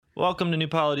Welcome to New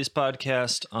Polity's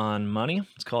podcast on money.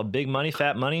 It's called Big Money,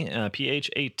 Fat Money,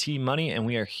 PHAT Money, and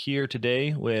we are here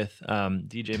today with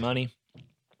DJ Money,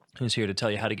 who's here to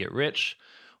tell you how to get rich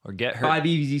or get hurt. 5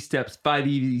 easy steps. 5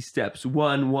 easy steps.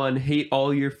 One. Hate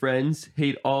all your friends.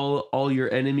 Hate all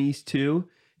your enemies too.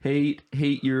 Hate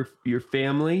your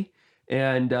family,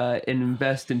 and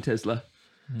invest in Tesla.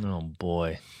 Oh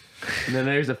boy! And then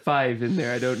there's a 5 in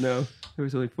there. I don't know. There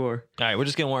was only 4. All right, we're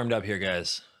just getting warmed up here,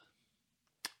 guys.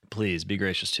 Please be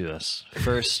gracious to us.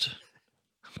 First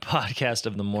podcast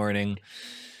of the morning.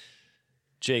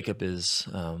 Jacob is.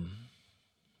 How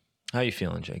are you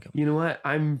feeling, Jacob? You know what?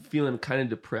 I'm feeling kind of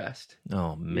depressed.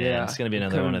 Oh man, Yeah, it's gonna be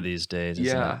another one of these days. Isn't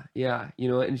it? Yeah. You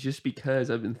know what? And it's just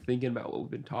because I've been thinking about what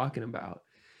we've been talking about.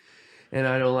 And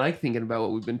I don't like thinking about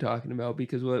what we've been talking about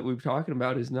because what we've been talking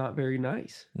about is not very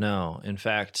nice. No, in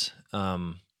fact,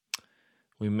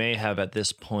 we may have at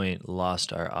this point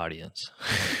lost our audience.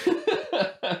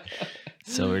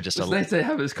 So we're just It's nice to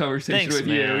have this conversation Thanks, with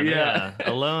man. you. Yeah.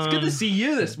 Alone. It's good to see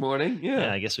you this morning. Yeah,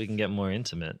 Yeah. I guess we can get more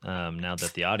intimate now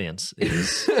that the audience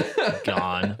is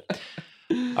gone.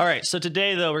 All right, so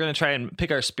today, though, we're going to try and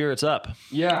pick our spirits up.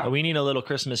 Yeah. We need a little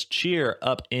Christmas cheer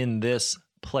up in this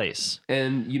place.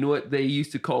 And you know what they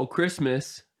used to call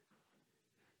Christmas?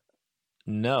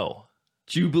 No,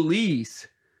 Jubilees.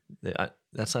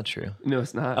 that's not true. No,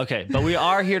 it's not. Okay, but we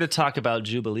are here to talk about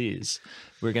Jubilees.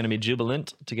 We're going to be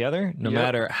jubilant together, no Yep.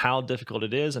 matter how difficult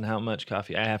it is and how much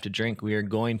coffee I have to drink. We are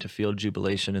going to feel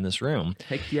jubilation in this room.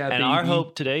 Heck yeah, And baby. our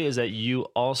hope today is that you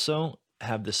also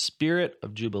have the spirit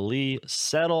of Jubilee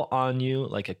settle on you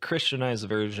like a Christianized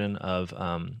version of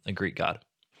a Greek god.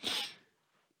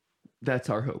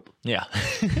 That's our hope. Yeah.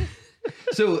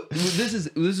 So this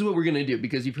is what we're going to do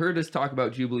because you've heard us talk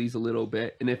about Jubilees a little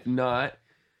bit. And if not,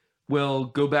 well,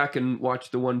 go back and watch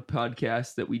the one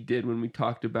podcast that we did when we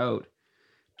talked about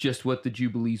just what the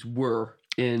Jubilees were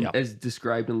as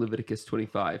described in Leviticus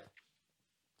 25.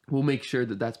 We'll make sure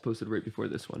that that's posted right before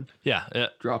this one. Yeah.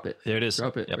 Drop it. There it is.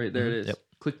 Drop it. Yep. Right there it is. Yep.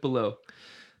 Click below.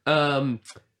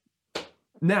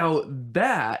 Now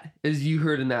that, as you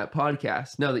heard in that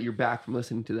podcast, now that you're back from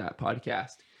listening to that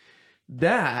podcast,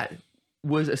 that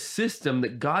was a system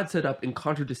that God set up in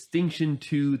contradistinction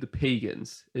to the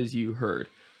pagans, as you heard.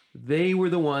 They were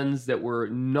the ones that were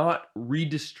not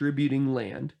redistributing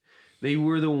land. They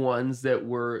were the ones that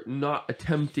were not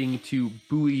attempting to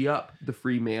buoy up the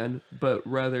free man, but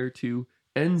rather to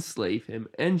enslave him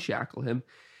and shackle him.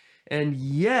 And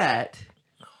yet,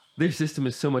 their system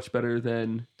is so much better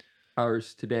than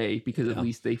ours today because at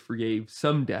least they forgave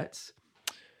some debts.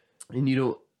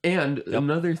 And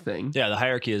another thing. Yeah, the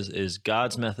hierarchy is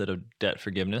God's method of debt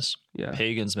forgiveness,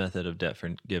 pagan's method of debt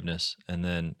forgiveness, and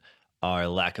then our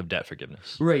lack of debt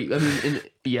forgiveness. Right. I mean,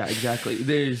 exactly.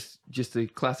 There's just a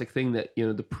classic thing that,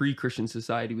 the pre-Christian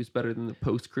society was better than the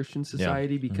post-Christian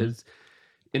society because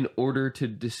in order to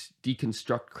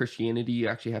deconstruct Christianity, you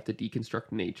actually have to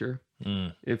deconstruct nature.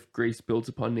 If grace builds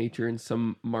upon nature in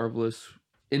some marvelous,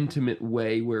 intimate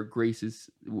way where grace is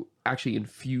actually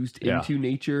infused into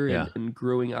nature and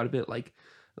growing out of it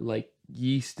like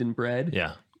yeast and bread,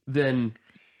 then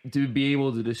to be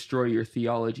able to destroy your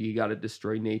theology, you got to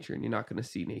destroy nature, and you're not going to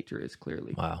see nature as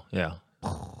clearly. Wow. Yeah.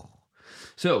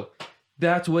 So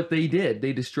that's what they did.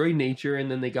 They destroyed nature, and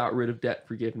then they got rid of debt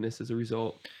forgiveness as a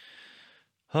result.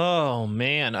 Oh,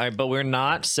 man. All right, but we're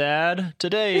not sad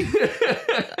today.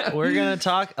 We're going to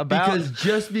talk about...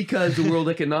 Because the World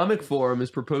Economic Forum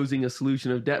is proposing a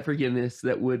solution of debt forgiveness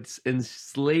that would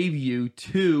enslave you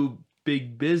to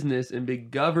big business and big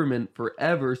government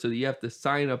forever, so that you have to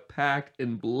sign a pact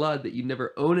in blood that you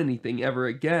never own anything ever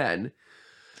again.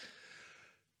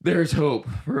 There's hope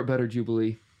for a better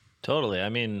Jubilee. Totally. I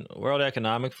mean, World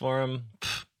Economic Forum,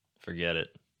 forget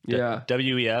it. Yeah.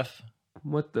 WEF.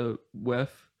 What the WEF?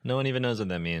 No one even knows what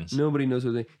that means. Nobody knows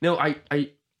what they... No,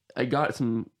 I got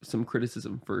some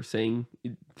criticism for saying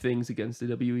things against the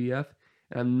WEF.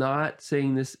 And I'm not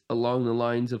saying this along the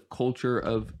lines of culture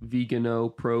of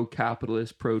vegano,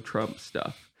 pro-capitalist, pro-Trump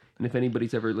stuff. And if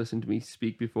anybody's ever listened to me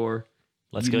speak before,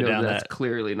 let's go down that's that.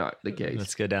 Clearly not the case.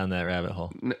 Let's go down that rabbit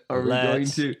hole. Are we going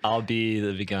to? I'll be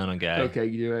the vegano guy. Okay,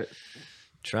 you do it.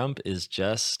 Trump is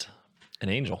just an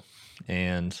angel.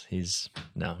 And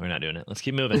no, we're not doing it. Let's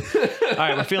keep moving. All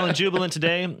right, we're feeling jubilant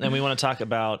today, and we want to talk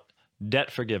about debt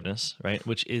forgiveness, right?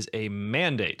 Which is a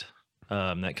mandate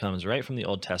that comes right from the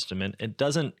Old Testament. It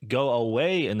doesn't go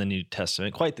away in the New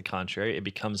Testament. Quite the contrary. It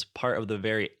becomes part of the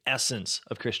very essence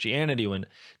of Christianity. When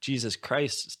Jesus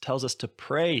Christ tells us to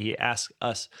pray, he asks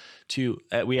us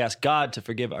we ask God to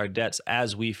forgive our debts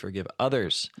as we forgive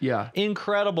others. Yeah.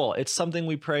 Incredible. It's something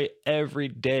we pray every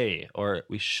day, or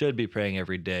we should be praying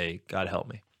every day. God help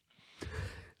me.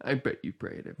 I bet you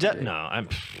pray it every day. No,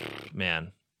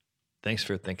 man. Thanks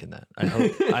for thinking that. I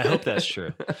hope that's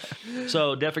true.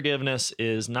 So debt forgiveness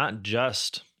is not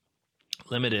just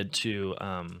limited to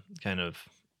kind of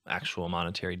actual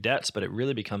monetary debts, but it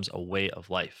really becomes a way of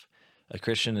life. A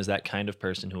Christian is that kind of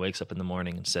person who wakes up in the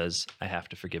morning and says, I have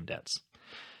to forgive debts.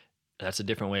 That's a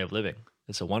different way of living.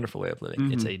 It's a wonderful way of living.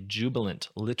 Mm-hmm. It's a jubilant,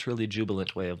 literally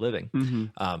jubilant way of living.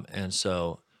 Mm-hmm. And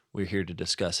so we're here to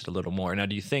discuss it a little more. Now,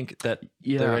 do you think that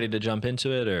Yeah. they're ready to jump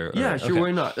into it? Or Yeah, sure. okay.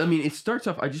 Why not? I mean, it starts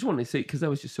off. I just want to say, because that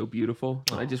was just so beautiful.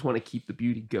 I just want to keep the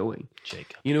beauty going.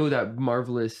 Jacob. You know that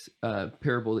marvelous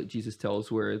parable that Jesus tells,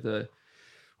 where the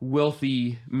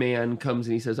wealthy man comes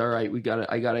and he says, "All right,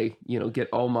 I gotta, get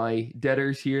all my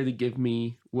debtors here to give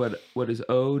me what is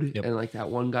owed." Yep. And like that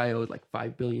one guy owed like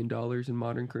 $5 billion in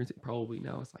modern currency. Probably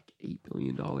now it's like $8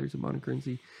 billion in modern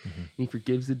currency. Mm-hmm. And he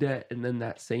forgives the debt, and then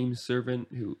that same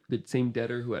the same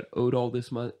debtor who had owed all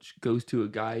this much, goes to a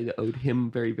guy that owed him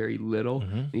very, very little,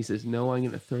 Mm-hmm. and he says, "No, I'm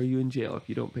going to throw you in jail if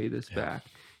you don't pay this back."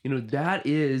 That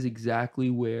is exactly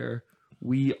where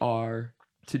we are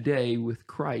today with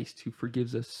Christ, who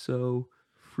forgives us so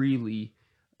freely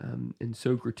and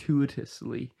so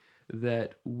gratuitously,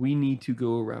 that we need to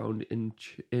go around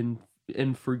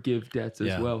and forgive debts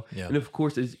as well. Yeah. And of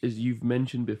course, as you've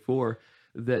mentioned before,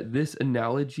 that this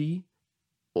analogy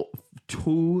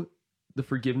to the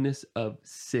forgiveness of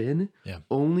sin Yeah.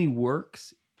 only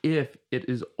works if it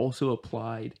is also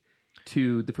applied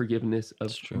to the forgiveness of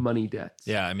That's true. money debts.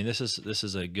 Yeah, I mean, this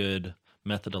is a good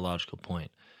methodological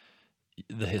point.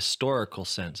 The historical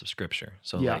sense of Scripture,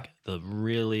 so Yeah. like the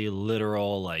really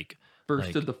literal,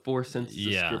 First of the four senses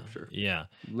of Scripture. yeah.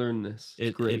 Learn this.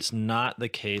 It's great. It's not the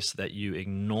case that you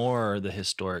ignore the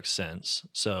historic sense.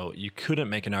 So you couldn't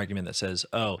make an argument that says,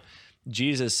 "Oh,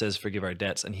 Jesus says forgive our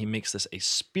debts," and he makes this a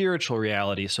spiritual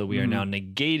reality. So we are now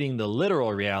negating the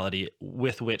literal reality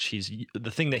with which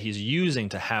the thing that he's using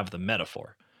to have the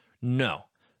metaphor. No,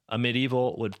 a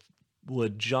medieval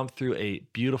would jump through a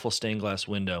beautiful stained glass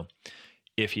window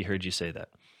if he heard you say that.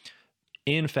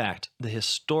 In fact, the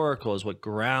historical is what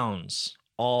grounds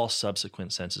all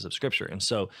subsequent senses of Scripture. And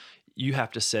so you have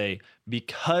to say,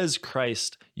 because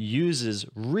Christ uses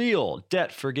real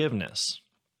debt forgiveness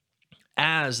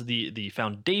as the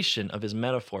foundation of his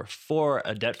metaphor for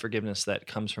a debt forgiveness that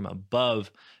comes from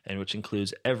above and which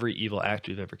includes every evil act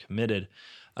we've ever committed,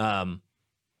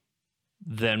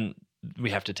 then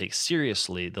we have to take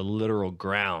seriously the literal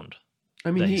ground I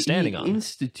mean, that he he's standing on.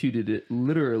 instituted it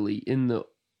literally in the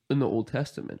Old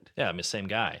Testament. Yeah, I mean, same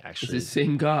guy, It's actually. the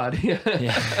same God. Yeah.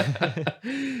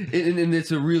 and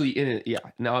it's a really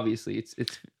and obviously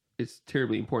it's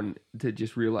terribly important to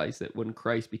just realize that when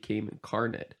Christ became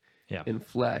incarnate, Yeah.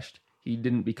 enfleshed, he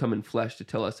didn't become in flesh to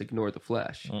tell us ignore the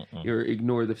flesh or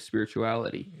ignore the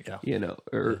spirituality, Yeah.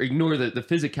 or ignore the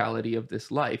physicality of this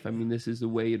life. I mean, this is the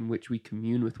way in which we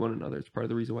commune with one another. It's part of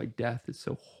the reason why death is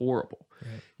so horrible,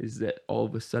 is that all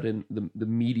of a sudden the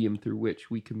medium through which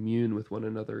we commune with one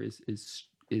another is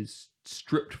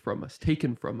stripped from us,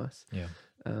 taken from us. Yeah.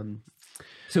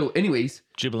 So anyways,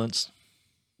 Jubilance.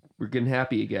 we're getting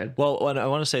happy again. Well, I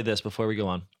want to say this before we go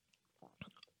on.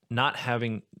 Not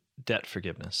having debt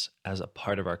forgiveness as a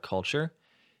part of our culture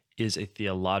is a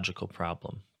theological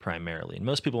problem primarily. And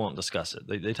most people won't discuss it.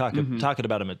 They talk it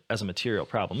about it as a material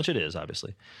problem, which it is,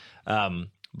 obviously.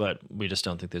 But we just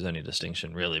don't think there's any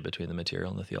distinction really between the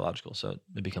material and the theological. So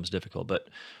it becomes difficult. But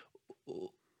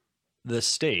the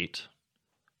state,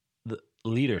 the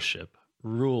leadership,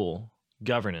 rule,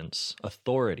 governance,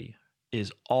 authority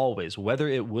is always, whether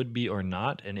it would be or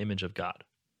not, an image of God,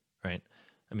 right?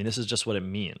 I mean, this is just what it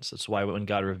means. That's why when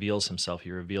God reveals himself,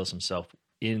 he reveals himself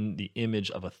in the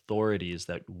image of authorities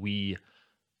that we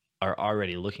are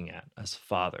already looking at as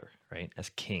Father, right? As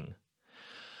King.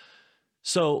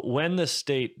 So when the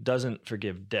state doesn't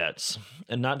forgive debts,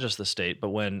 and not just the state, but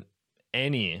when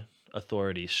any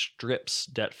authority strips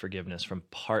debt forgiveness from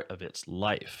part of its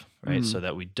life, right? So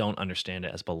that we don't understand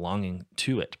it as belonging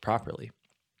to it properly,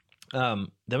 then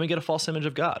we get a false image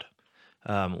of God.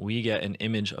 We get an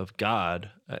image of God,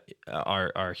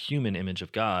 our human image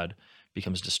of God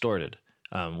becomes distorted.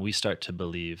 We start to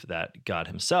believe that God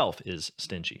himself is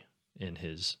stingy in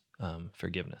his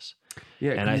forgiveness.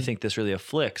 Yeah, And I think this really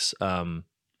afflicts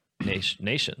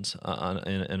nations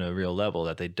in a real level,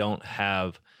 that they don't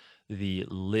have the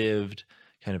lived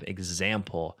kind of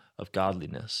example of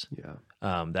godliness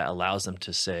that allows them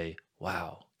to say,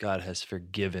 wow, God has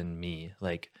forgiven me.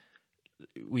 Like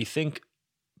we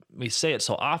say it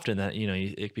so often that,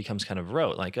 it becomes kind of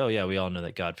rote, like, oh yeah, we all know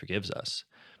that God forgives us.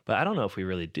 But I don't know if we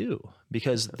really do,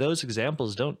 because those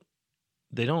examples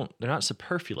they're not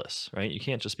superfluous, right? You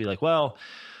can't just be like, well,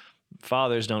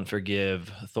 fathers don't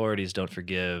forgive, authorities don't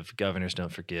forgive, governors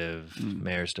don't forgive,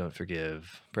 mayors don't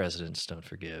forgive, presidents don't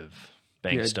forgive,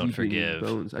 banks don't deep in your forgive.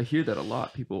 bones. I hear that a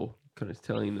lot. People kind of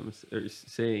telling them or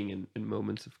saying in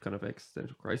moments of kind of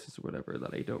existential crisis or whatever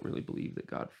that I don't really believe that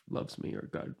God loves me or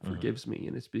God forgives me,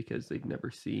 and it's because they've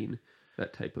never seen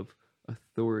that type of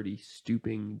authority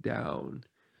stooping down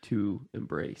to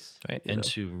embrace, Right. you And know?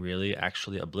 to really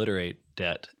actually obliterate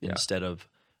debt instead of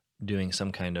doing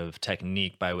some kind of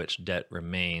technique by which debt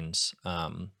remains.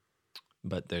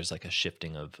 But there's like a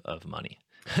shifting of money,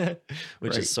 which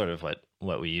Right. is sort of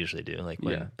what we usually do. Like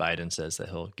when Yeah. Biden says that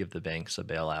he'll give the banks a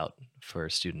bailout for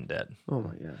student debt. Oh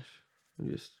my gosh,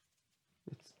 it's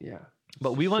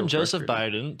But we so want Joseph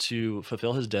frustrating. Biden to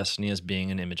fulfill his destiny as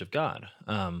being an image of God.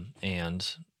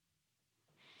 And,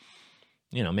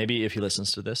 you know, maybe if he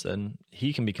listens to this, then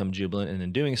he can become jubilant. And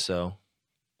in doing so,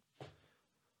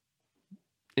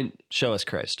 And show us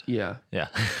Christ. yeah, Yeah.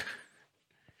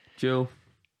 Joe.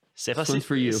 C'est This one's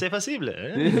for you. C'est possible.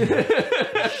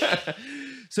 Eh?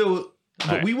 So, but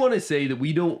right. we want to say that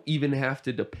we don't even have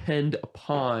to depend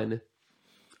upon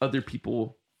other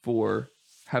people for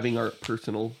having our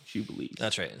personal jubilees.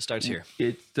 That's right. It starts here.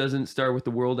 It doesn't start with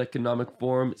the World Economic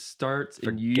Forum. It starts in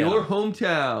Forget your 'em.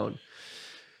 hometown.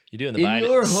 You're doing the In Biden.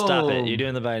 your Stop it. home. You're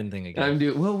doing the Biden thing again. I'm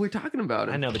doing well. We're talking about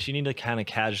it. I know, but you need to kind of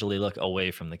casually look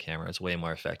away from the camera. It's way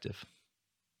more effective.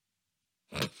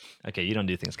 Okay, you don't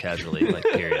do things casually, like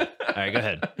period. All right, go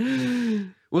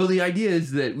ahead. Well, the idea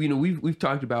is that we've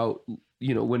talked about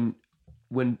when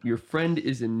your friend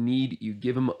is in need, you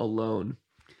give him a loan,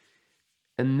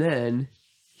 and then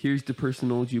here's the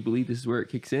personal jubilee. This is where it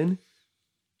kicks in.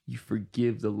 You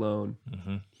forgive the loan.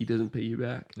 Mm-hmm. He doesn't pay you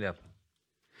back. Yeah.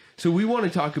 So we want to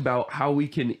talk about how we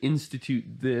can institute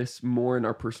this more in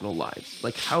our personal lives.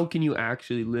 Like, how can you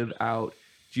actually live out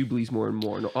jubilees more and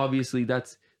more? And obviously,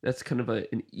 that's kind of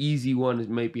an easy one. It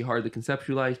might be hard to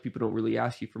conceptualize. People don't really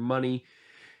ask you for money.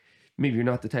 Maybe you're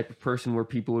not the type of person where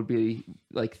people would be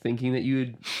like thinking that you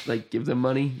would like give them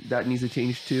money. That needs to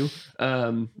change too.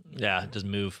 Yeah, just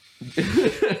move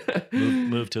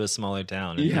to a smaller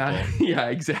town. And Yeah, people yeah,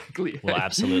 exactly. will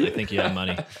absolutely think you have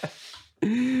money.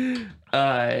 And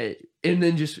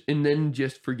then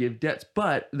just forgive debts.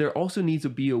 But there also needs to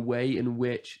be a way in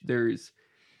which there's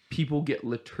people get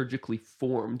liturgically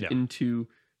formed into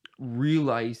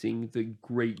realizing the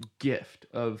great gift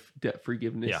of debt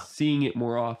forgiveness, seeing it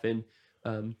more often,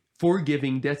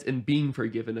 forgiving debts and being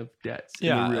forgiven of debts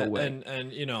in a real way.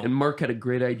 And you know, And Mark had a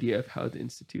great idea of how to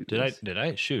institute this. did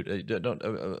I shoot? Don't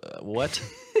what?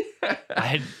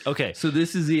 Okay. So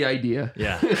this is the idea.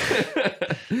 Yeah.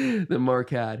 that Mark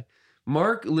had.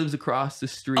 Mark lives across the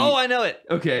street. Oh, I know it.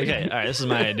 Okay. Okay. All right. This is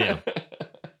my idea.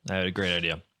 I had a great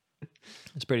idea.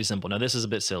 It's pretty simple. Now, this is a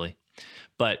bit silly,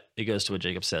 but it goes to what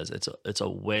Jacob says. It's a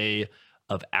way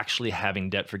of actually having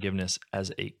debt forgiveness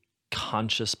as a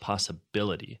conscious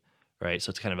possibility, right? So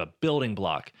it's kind of a building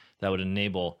block that would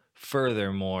enable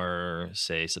furthermore,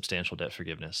 say, substantial debt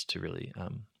forgiveness to really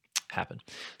happen.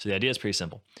 So the idea is pretty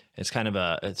simple. It's kind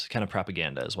of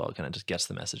propaganda as well. It kind of just gets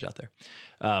the message out there.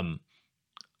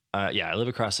 I live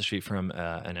across the street from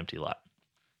an empty lot.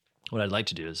 What I'd like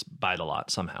to do is buy the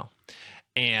lot somehow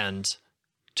and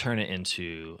turn it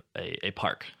into a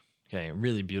park. Okay, a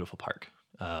really beautiful park.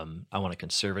 I want a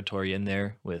conservatory in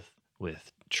there with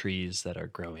trees that are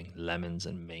growing lemons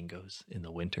and mangoes in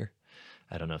the winter.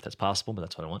 I don't know if that's possible, but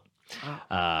that's what I want.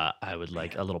 Wow. I would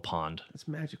like a little pond That's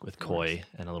magic with koi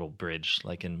and a little bridge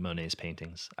like in Monet's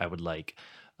paintings. I would like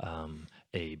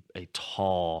a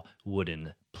tall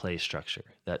wooden play structure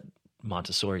that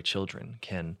Montessori children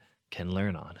can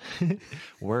learn on,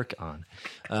 work on.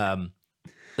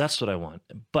 That's what I want.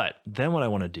 But then what I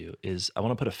want to do is I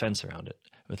want to put a fence around it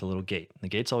with a little gate. The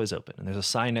gate's always open, and there's a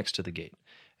sign next to the gate,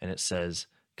 and it says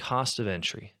cost of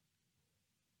entry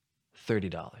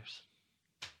 $30.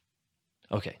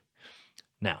 Okay.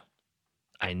 Now,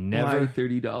 I never. Why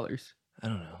 $30? I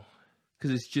don't know.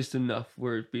 Because it's just enough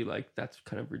where it'd be like, that's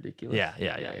kind of ridiculous. Yeah.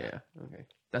 Okay,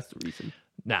 that's the reason.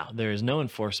 Now, there is no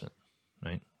enforcement,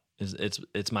 right?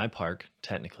 It's my park,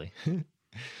 technically.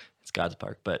 It's God's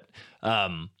park. But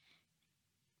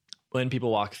when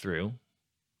people walk through,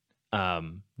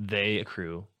 they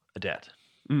accrue a debt.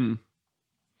 Mm.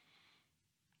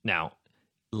 Now,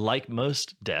 like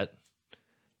most debt,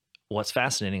 what's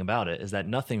fascinating about it is that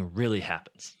nothing really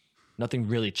happens. Nothing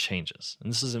really changes.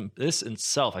 And this in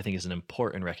itself, I think, is an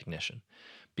important recognition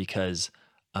because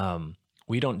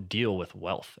we don't deal with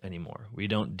wealth anymore. We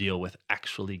don't deal with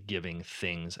actually giving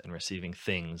things and receiving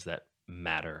things that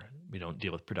matter. We don't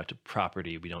deal with productive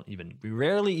property. We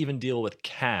rarely even deal with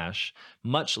cash,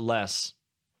 much less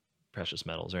precious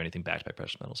metals or anything backed by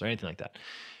precious metals or anything like that.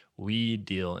 We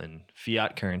deal in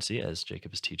fiat currency, as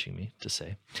Jacob is teaching me to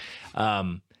say.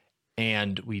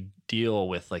 And we deal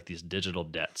with like these digital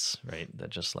debts, right? That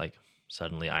just like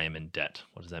suddenly I am in debt.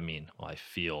 What does that mean? Well, I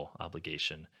feel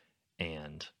obligation,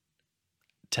 and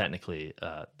technically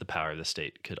the power of the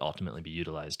state could ultimately be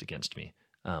utilized against me,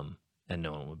 and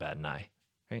no one would bat an eye,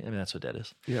 right? I mean, that's what debt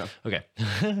is. Yeah.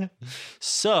 Okay.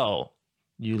 So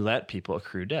you let people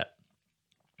accrue debt.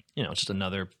 You know, it's just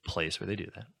another place where they do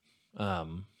that.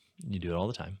 You do it all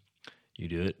the time. You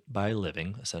do it by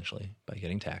living, essentially, by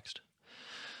getting taxed.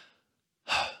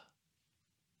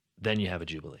 Then you have a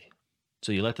jubilee.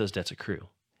 So you let those debts accrue,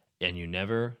 and you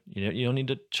don't need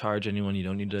to charge anyone. You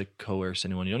don't need to coerce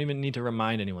anyone. You don't even need to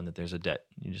remind anyone that there's a debt.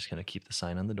 You just kind of keep the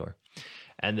sign on the door.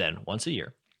 And then once a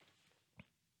year,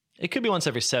 it could be once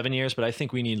every 7 years, but I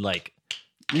think we need like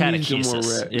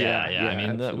catechesis. Yeah. I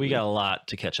mean, we got a lot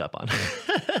to catch up on.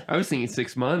 I was thinking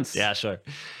 6 months. Yeah, sure.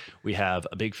 We have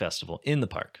a big festival in the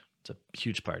park. It's a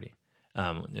huge party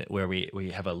where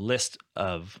we have a list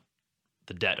of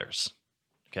the debtors.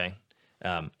 Okay.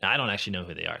 I don't actually know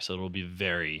who they are, so it will be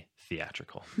very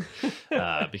theatrical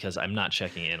because I'm not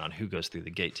checking in on who goes through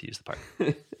the gate to use the park.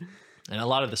 And a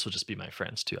lot of this will just be my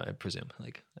friends too, I presume,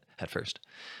 like at first.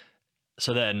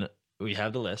 So then we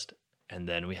have the list, and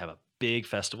then we have a big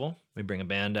festival. We bring a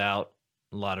band out,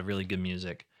 a lot of really good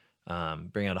music.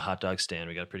 Bring out a hot dog stand.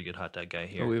 We got a pretty good hot dog guy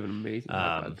here. Oh, we have an amazing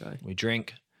hot dog guy. We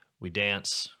drink, we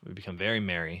dance, we become very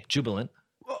merry, jubilant.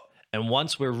 And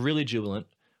once we're really jubilant,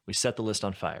 we set the list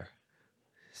on fire.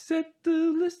 Set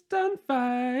the list on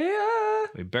fire.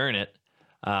 We burn it,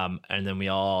 and then we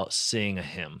all sing a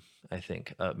hymn. I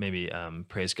think maybe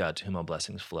 "Praise God, to whom all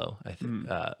blessings flow." I think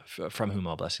from whom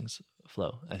all blessings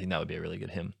flow. I think that would be a really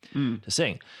good hymn to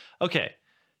sing. Okay,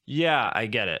 yeah, I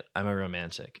get it. I'm a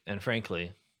romantic, and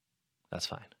frankly, that's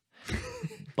fine.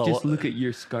 But just look at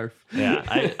your scarf. Yeah,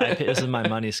 I this is my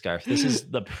money scarf. This is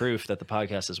the proof that the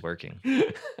podcast is working.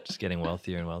 Just getting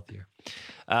wealthier and wealthier.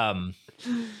 Hand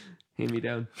me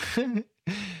down.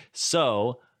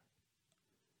 So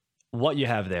what you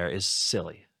have there is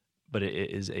silly, but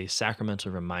it is a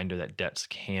sacramental reminder that debts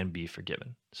can be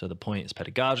forgiven. So the point is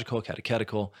pedagogical,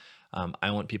 catechetical.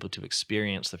 I want people to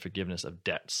experience the forgiveness of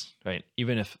debts, right?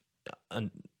 Even if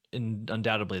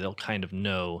undoubtedly they'll kind of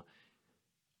know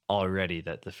already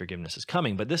that the forgiveness is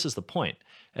coming. But this is the point.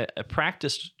 A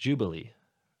practiced jubilee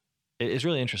is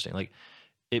really interesting. Like,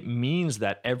 it means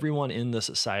that everyone in the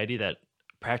society that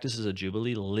practices a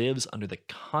jubilee lives under the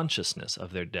consciousness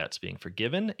of their debts being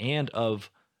forgiven and of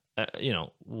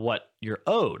what you're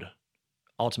owed.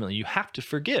 Ultimately, you have to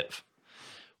forgive,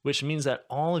 which means that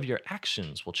all of your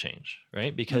actions will change,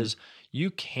 right? Because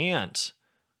you can't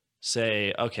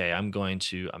say, okay, I'm going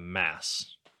to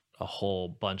amass a whole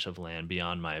bunch of land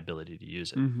beyond my ability to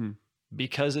use it,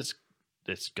 because it's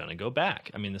going to go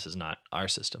back. I mean, this is not our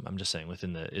system. I'm just saying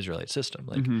within the Israelite system,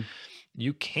 like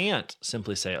you can't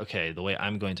simply say, okay, the way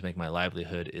I'm going to make my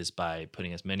livelihood is by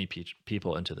putting as many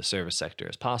people into the service sector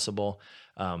as possible.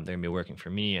 They're going to be working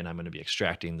for me, and I'm going to be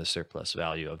extracting the surplus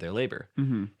value of their labor.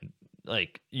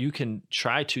 Like, you can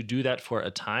try to do that for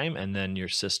a time, and then your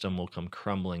system will come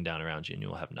crumbling down around you, and you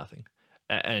will have nothing.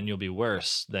 And you'll be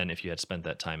worse than if you had spent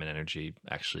that time and energy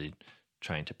actually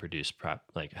trying to produce,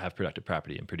 have productive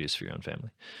property and produce for your own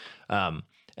family.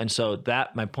 And so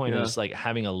that, my point is, like,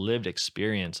 having a lived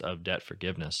experience of debt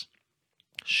forgiveness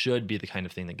should be the kind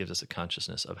of thing that gives us a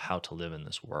consciousness of how to live in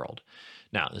this world.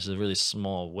 Now, this is a really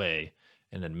small way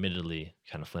and admittedly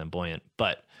kind of flamboyant,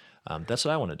 but that's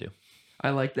what I want to do.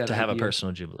 I like that to idea. Have a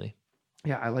personal jubilee.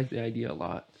 Yeah, I like the idea a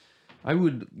lot. I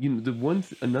would,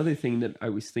 another thing that I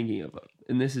was thinking of,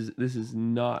 and this is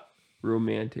not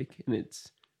romantic, and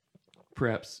it's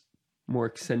perhaps more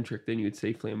eccentric than you would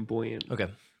say flamboyant. Okay.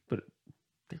 But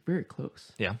they're very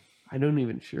close. Yeah. I don't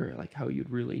even sure like how you'd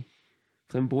really,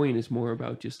 flamboyant is more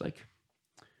about just like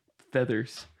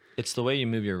feathers. It's the way you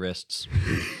move your wrists,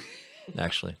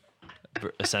 actually.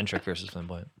 Eccentric versus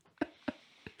flamboyant.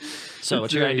 So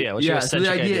what's your idea? What's your eccentric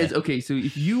so the idea idea? is, okay, so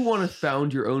if you want to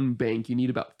found your own bank, you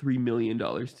need about $3 million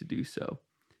to do so.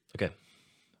 Okay.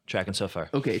 Tracking so far.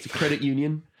 Okay, it's a credit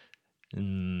union.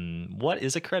 What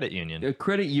is a credit union? A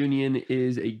credit union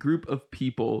is a group of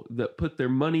people that put their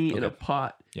money in a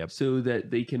pot so that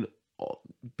they can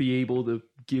be able to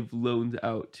give loans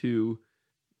out to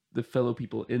the fellow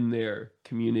people in their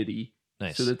community.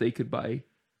 Nice. So that they could buy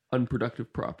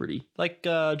unproductive property. Like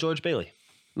George Bailey.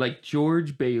 Like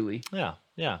George Bailey.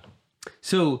 Yeah.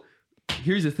 So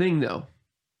here's the thing, though.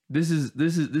 This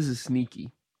is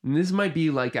sneaky, and this might be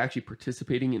like actually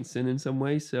participating in sin in some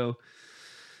way. So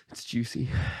it's juicy.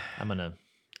 I'm gonna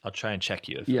I'll try and check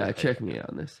you. Check me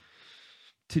on this.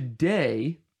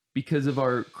 Today, because of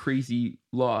our crazy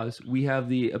laws, we have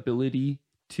the ability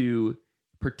to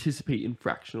participate in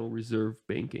fractional reserve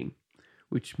banking,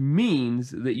 which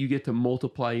means that you get to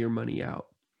multiply your money out.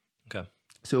 Okay.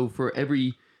 So for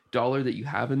every dollar that you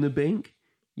have in the bank,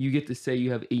 you get to say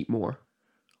you have 8 more.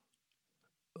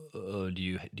 Do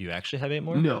you actually have 8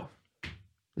 more? No,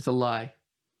 it's a lie.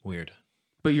 Weird.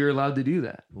 But you're allowed to do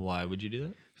that. Why would you do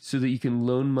that? So that you can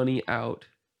loan money out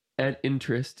at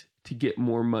interest to get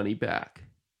more money back.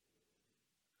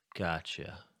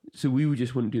 Gotcha. So we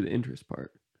just wouldn't do the interest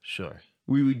part. Sure.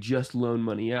 We would just loan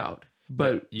money out.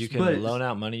 But you can loan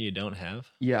out money you don't have?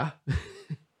 Yeah. Are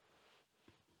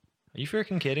you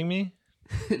freaking kidding me?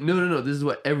 No. This is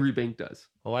what every bank does.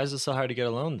 Well, why is it so hard to get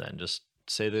a loan then? Just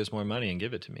say there's more money and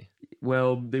give it to me.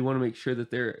 Well, they want to make sure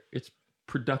that it's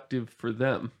productive for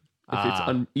them.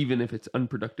 Even if it's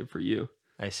unproductive for you.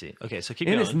 I see. Okay, so keep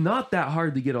going. And it's not that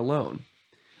hard to get a loan.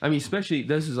 I mean, especially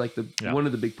this is like one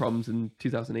of the big problems in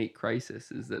 2008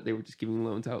 crisis is that they were just giving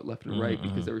loans out left and right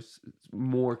because there was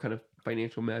more kind of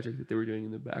financial magic that they were doing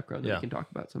in the background that we can talk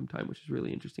about sometime, which is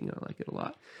really interesting and I like it a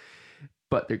lot.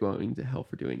 But they're going to hell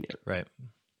for doing it. Right.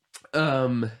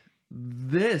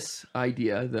 This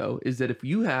idea though is that if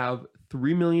you have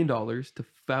 $3 million to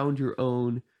found your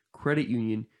own credit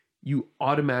union, you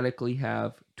automatically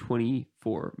have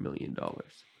 $24 million.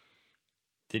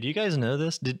 Did you guys know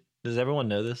this? Does everyone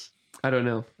know this? I don't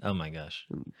know. Oh my gosh.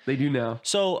 They do now.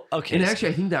 So, okay. And actually,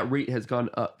 I think that rate has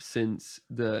gone up since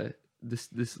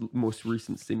this most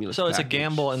recent stimulus. So it's a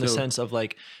gamble in the sense of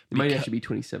like it might actually be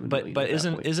 27 million. But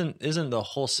isn't the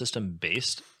whole system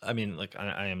based? I mean, like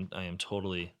I am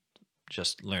totally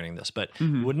just learning this, but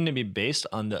wouldn't it be based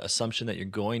on the assumption that you're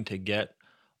going to get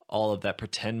all of that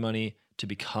pretend money to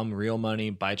become real money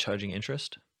by charging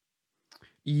interest?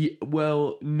 Yeah,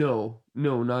 well, no,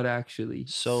 not actually.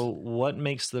 So what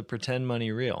makes the pretend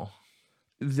money real?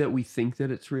 That we think that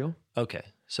it's real. Okay,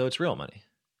 so it's real money.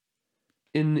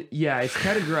 It's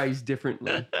categorized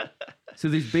differently. So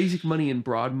there's basic money and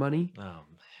broad money. Oh, man.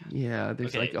 Yeah,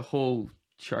 there's like a whole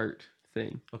chart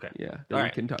thing. Okay. Yeah, that we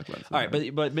can talk about. All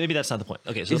right, but maybe that's not the point.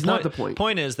 Okay, so it's not the point.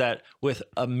 Point is that with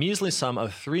a measly sum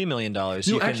of $3 million,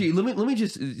 actually, let me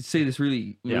just say this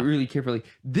really carefully.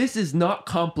 This is not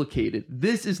complicated.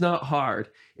 This is not hard.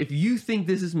 If you think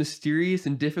this is mysterious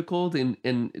and difficult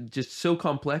and just so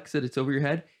complex that it's over your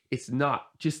head, it's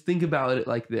not. Just think about it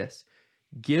like this: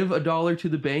 give $1 to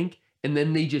the bank, and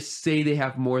then they just say they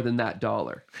have more than that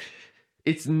dollar.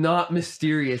 It's not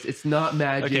mysterious. It's not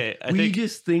magic. Okay, we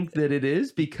just think that it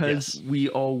is because we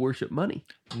all worship money.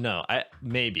 No,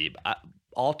 maybe.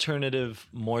 Alternative,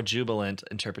 more jubilant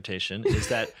interpretation is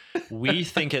that we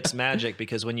think it's magic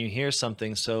because when you hear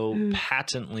something so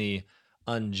patently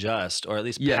unjust, or at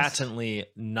least patently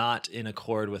not in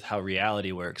accord with how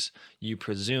reality works, you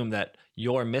presume that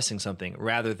you're missing something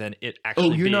rather than it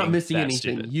actually you're being not missing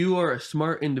anything. Stupid. You are a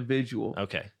smart individual.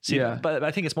 Okay. See, but I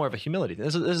think it's more of a humility.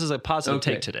 This is a positive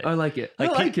take today. I like it.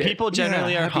 People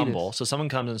generally are humble. So someone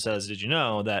comes and says, did you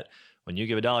know that when you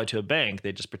give $1 to a bank,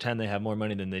 they just pretend they have more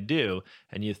money than they do?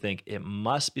 And you think it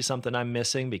must be something I'm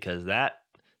missing because that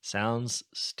sounds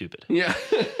stupid. Yeah.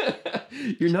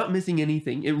 You're not missing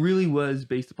anything. It really was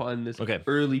based upon this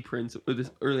early principle, this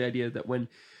early idea that when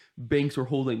banks were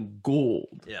holding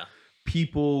gold,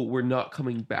 people were not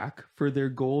coming back for their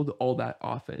gold all that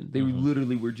often. They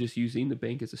literally were just using the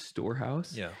bank as a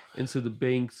storehouse. Yeah. And so the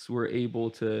banks were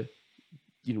able to,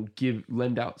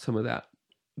 lend out some of that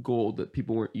gold that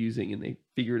people weren't using, and they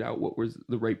figured out what was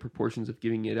the right proportions of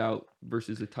giving it out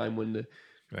versus the time when the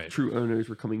true owners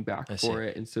were coming back for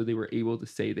it. And so they were able to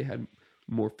say they had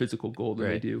more physical gold than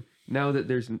they do. Now that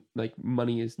there's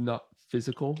money is not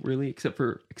physical really, except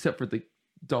for the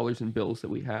dollars and bills that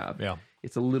we have. Yeah.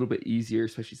 It's a little bit easier,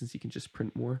 especially since you can just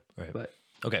print more. Right. But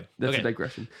that's a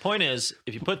digression. Point is,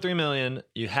 if you put $3 million,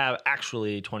 you have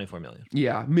actually $24 million.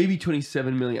 Yeah, maybe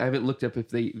 $27 million. I haven't looked up if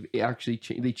they actually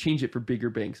they change it for bigger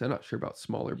banks. I'm not sure about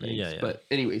smaller banks. Yeah. But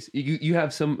anyways, you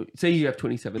have say you have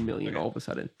 $27 million all of a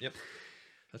sudden. Yep.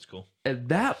 That's cool. At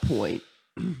that point,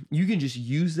 you can just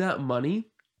use that money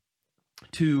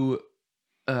to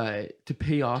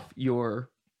pay off your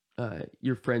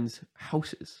friends'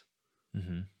 houses.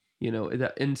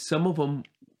 And some of them,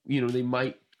 they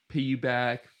might pay you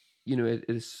back,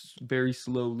 at very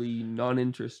slowly,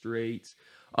 non-interest rates.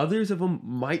 Others of them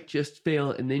might just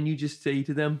fail, and then you just say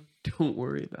to them, "Don't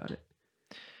worry about it."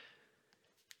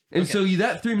 And so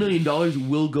that $3 million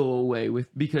will go away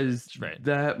because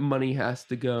that money has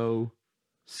to go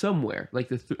somewhere. Like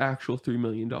the actual $3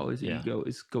 million that you go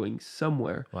is going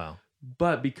somewhere. Wow.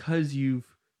 But because you've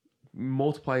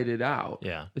multiplied it out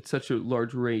Yeah. at such a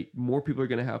large rate, more people are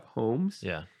going to have homes,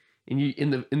 Yeah. and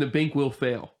the bank will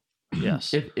fail.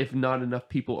 Yes. if not enough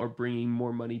people are bringing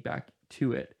more money back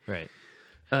to it. Right.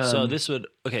 So Um, this would,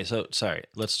 okay, so sorry,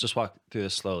 let's just walk through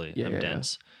this slowly. Yeah, I'm yeah,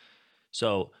 dense.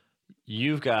 So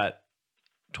you've got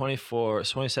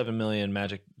 27 million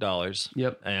magic dollars.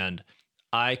 Yep. And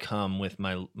I come with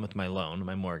my loan,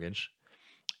 my mortgage,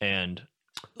 and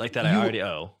like that I You- already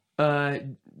owe.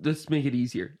 Let's make it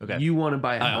easier. Okay. You want to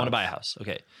buy a house. I want to buy a house.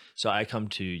 Okay. So I come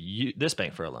to you, this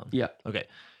bank for a loan. Yeah. Okay.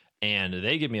 And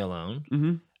they give me a loan.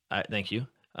 Mm-hmm. Thank you.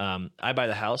 I buy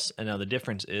the house, and now the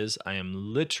difference is I am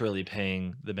literally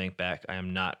paying the bank back. I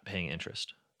am not paying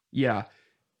interest. Yeah.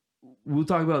 We'll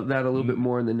talk about that a little bit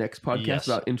more in the next podcast Yes.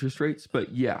 about interest rates,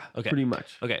 but yeah, Okay. pretty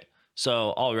much. Okay.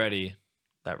 So already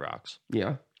that rocks.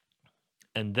 Yeah.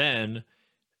 And then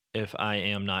if I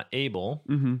am not able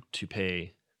Mm-hmm. to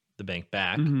pay the bank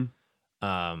back,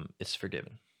 Mm-hmm. it's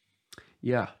forgiven.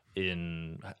 Yeah.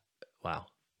 Wow,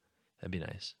 that'd be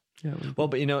nice. Yeah. Well,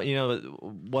 but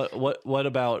what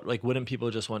about, like, wouldn't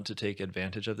people just want to take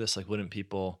advantage of this? Like, wouldn't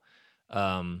people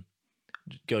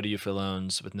go to you for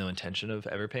loans with no intention of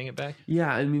ever paying it back?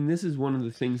 Yeah. I mean, this is one of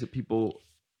the things that people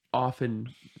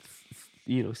often,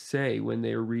 say when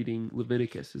they're reading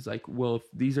Leviticus is like, well, if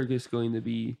these are just going to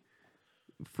be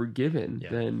forgiven, Yeah.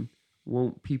 then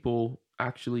won't people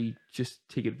actually just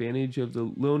take advantage of the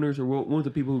loaners, or won't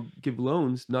the people who give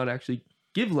loans not actually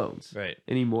give loans Right.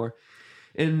 anymore?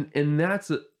 And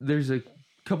there's a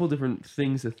couple different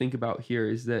things to think about here.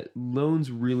 Is that loans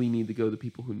really need to go to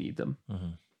people who need them,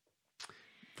 Mhm.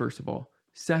 first of all.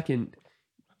 Second,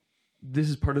 this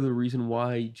is part of the reason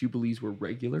why jubilees were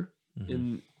regular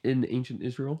Mhm. in ancient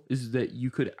Israel, is that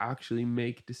you could actually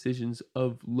make decisions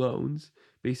of loans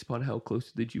based upon how close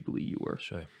to the jubilee you were.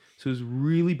 Sure. So it was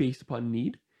really based upon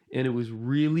need, and it was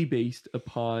really based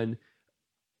upon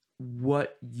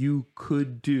what you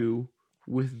could do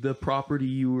with the property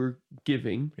you were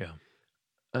giving,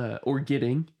 Yeah. or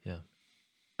getting, Yeah.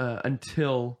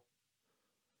 until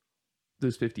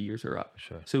those 50 years are up.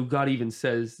 Sure. So God even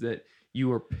says that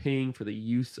you are paying for the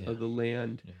use Yeah. of the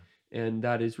land, Yeah. and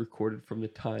that is recorded from the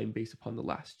time based upon the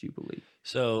last jubilee.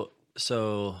 So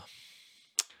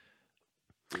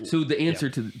So the answer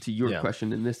to your Yeah.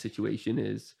 question in this situation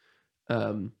is,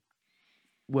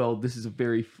 well, this is a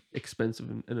very expensive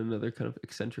and another kind of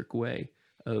eccentric way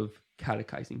of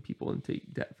catechizing people into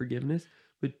debt forgiveness.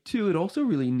 But two, it also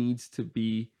really needs to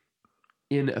be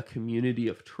in a community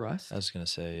of trust. I was gonna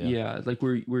say, Yeah, like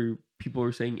where people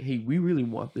are saying, "Hey, we really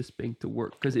want this bank to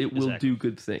work because it will Exactly. do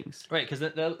good things." Right, because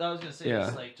that I was gonna say, Yeah.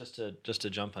 it's like just to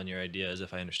jump on your idea as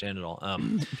if I understand it all.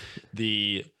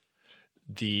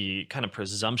 The kind of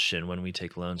presumption when we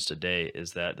take loans today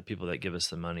is that the people that give us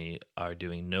the money are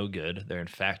doing no good. They're in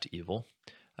fact evil.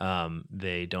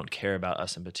 They don't care about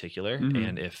us in particular, Mhm.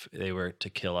 and if they were to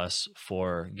kill us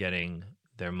for getting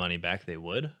their money back, they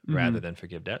would, Mhm. rather than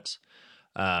forgive debts.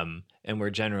 And we're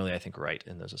generally, I think, right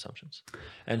in those assumptions.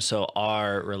 And so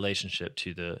our relationship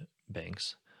to the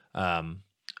banks,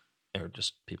 or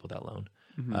just people that loan,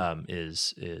 Mhm.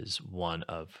 is one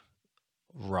of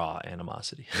raw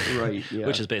animosity. Right, yeah.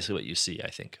 Which is basically what you see, I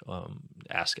think.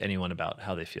 Ask anyone about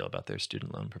how they feel about their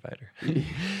student loan provider.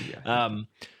 Yeah.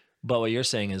 But what you're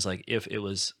saying is, like, if it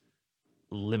was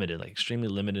limited, like extremely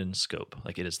limited in scope,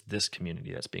 like it is this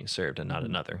community that's being served and not Mhm.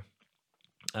 another.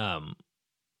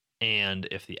 And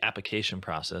if the application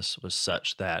process was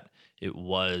such that it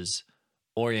was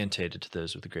orientated to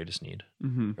those with the greatest need,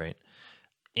 Mhm. right?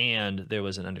 And there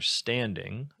was an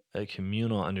understanding, a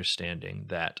communal understanding,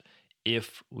 that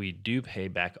if we do pay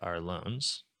back our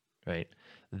loans, right,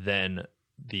 then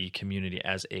the community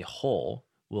as a whole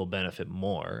will benefit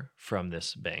more from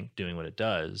this bank doing what it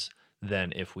does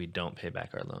than if we don't pay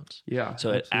back our loans. Yeah.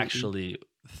 So it absolutely. actually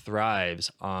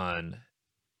thrives on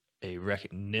a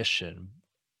recognition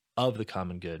of the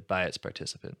common good by its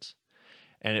participants.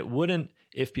 And it wouldn't,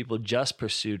 if people just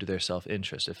pursued their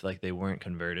self-interest, if like they weren't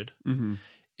converted, Mhm.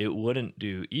 it wouldn't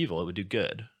do evil, it would do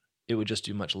good. It would just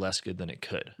do much less good than it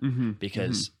could, Mhm.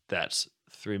 because that's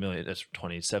that's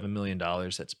 $27 million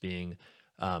that's being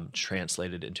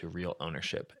translated into real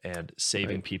ownership and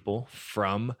saving Right. people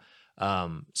from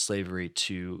slavery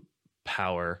to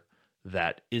power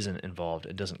that isn't involved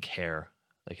and doesn't care,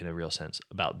 like in a real sense,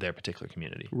 about their particular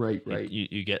community. Right. Like, Right.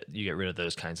 you get rid of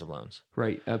those kinds of loans.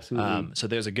 Right. Absolutely. So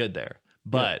there's a good there,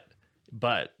 but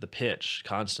the pitch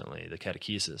constantly, the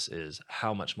catechesis, is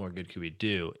how much more good could we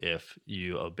do if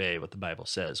you obey what the Bible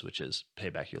says, which is pay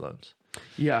back your loans.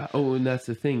 Yeah. Oh, and that's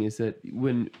the thing, is that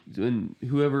when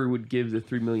whoever would give the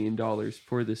 $3 million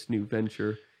for this new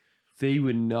venture they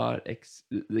would not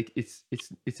like it's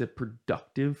a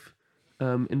productive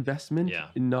investment Yeah.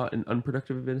 and not an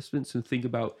unproductive investment. So think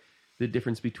about the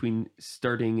difference between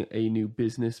starting a new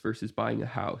business versus buying a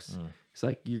house. It's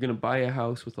like you're going to buy a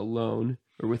house with a loan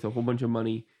or with a whole bunch of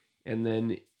money, and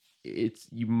then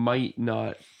you might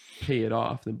not pay it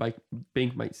off. The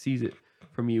bank might seize it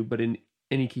from you, but in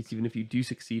any case, even if you do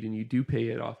succeed and you do pay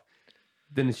it off,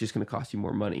 then it's just going to cost you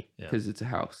more money because it's a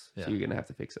house. Yeah. So you're going to have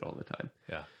to fix it all the time.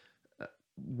 Yeah.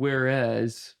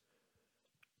 Whereas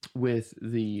with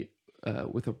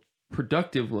with a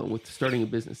productive loan, with starting a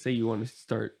business, say you want to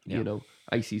start,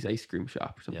 Icy's ice cream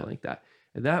shop or something like that.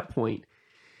 At that point,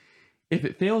 if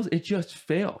it fails, it just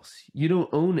fails. You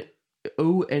don't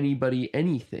owe anybody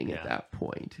anything at that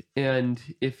point. And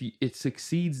if it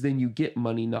succeeds, then you get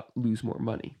money, not lose more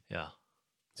money. Yeah.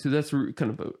 So that's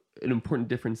kind of an important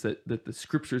difference that the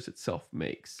scriptures itself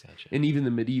makes. Gotcha. And even the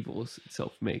medievals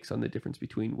itself makes on the difference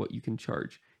between what you can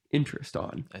charge interest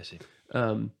on. I see.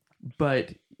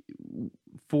 But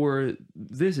for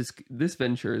this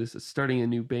venture, this is starting a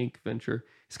new bank venture.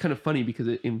 It's kind of funny because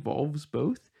it involves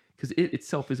both, because it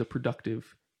itself is a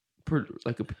productive,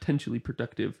 like a potentially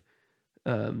productive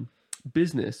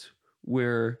business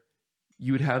where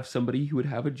you would have somebody who would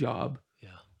have a job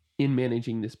in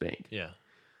managing this bank. Yeah.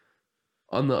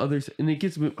 On the others, and it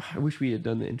gets me. I wish we had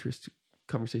done the interest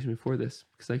conversation before this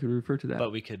because I could refer to that.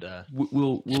 But we could.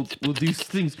 We'll do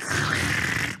things.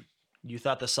 You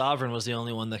thought the sovereign was the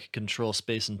only one that could control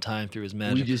space and time through his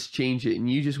magic. We just changed it, and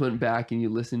you just went back and you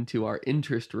listened to our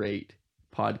interest rate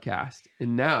podcast,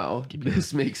 and now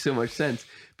this makes so much sense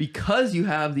because you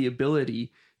have the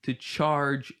ability to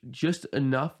charge just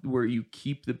enough where you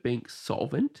keep the bank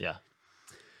solvent. Yeah.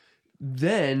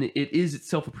 Then it is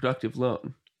itself a productive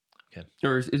loan. Okay.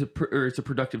 Or it's a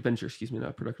productive venture, excuse me, not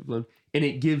a productive loan. And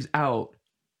it gives out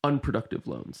unproductive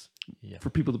loans for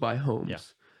people to buy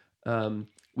homes. Yeah.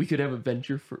 We could have a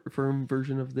venture firm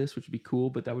version of this, which would be cool,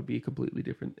 but that would be a completely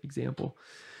different example.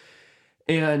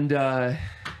 And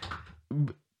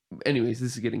anyways,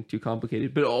 this is getting too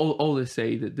complicated, but all to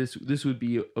say that this would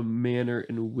be a manner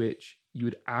in which you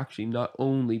would actually not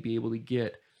only be able to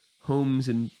get homes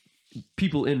and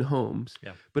people in homes,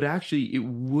 but actually it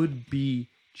would be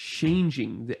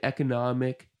changing the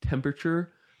economic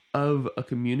temperature of a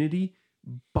community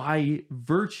by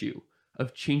virtue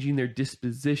of changing their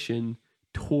disposition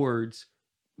towards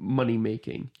money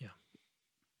making. Yeah.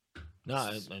 No,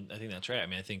 I think that's right. I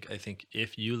mean, I think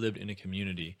if you lived in a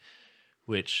community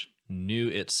which knew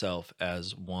itself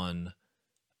as one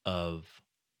of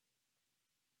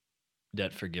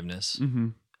debt forgiveness,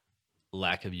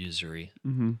 lack of usury,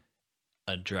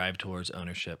 a drive towards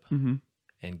ownership,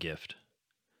 and gift,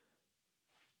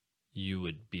 you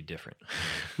would be different.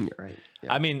 Right.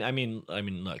 Yeah. I mean,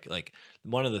 look, like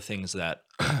one of the things that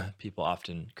people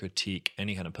often critique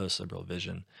any kind of post-liberal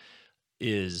vision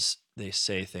is they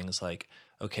say things like,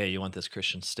 okay, you want this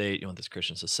Christian state, you want this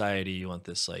Christian society, you want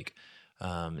this like,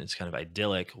 it's kind of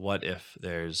idyllic. What if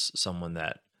there's someone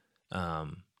that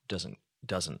doesn't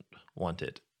want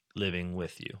it living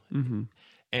with you?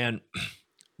 And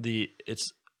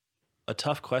it's a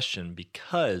tough question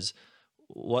because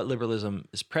what liberalism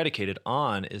is predicated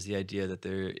on is the idea that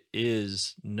there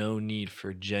is no need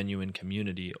for genuine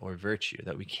community or virtue,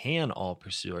 that we can all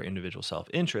pursue our individual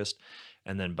self-interest,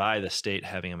 and then by the state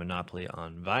having a monopoly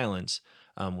on violence,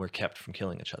 we're kept from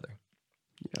killing each other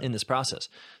in this process.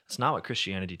 That's not what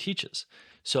Christianity teaches.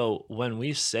 So when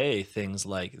we say things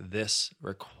like this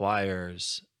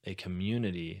requires a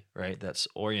community, right, that's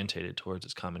orientated towards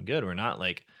its common good, we're not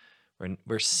like,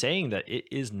 we're saying that it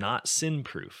is not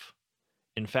sin-proof.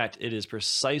 In fact, it is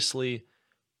precisely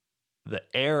the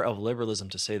air of liberalism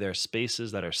to say there are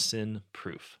spaces that are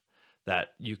sin-proof,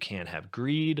 that you can have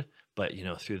greed, but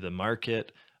through the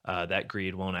market, that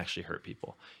greed won't actually hurt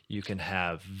people. You can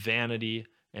have vanity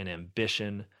and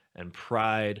ambition and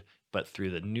pride, but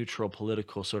through the neutral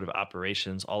political sort of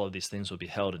operations, all of these things will be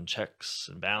held in checks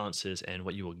and balances, and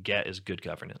what you will get is good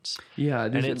governance. Yeah,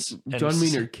 John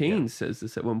Maynard Keynes says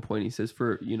this at one point. He says,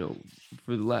 for the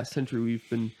last century, we've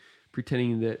been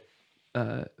pretending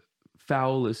that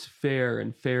foul is fair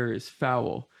and fair is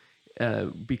foul,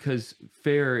 because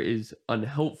fair is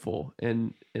unhelpful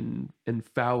and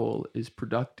foul is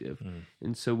productive.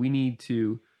 And so we need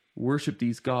to worship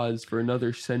these gods for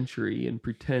another century and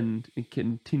pretend and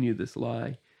continue this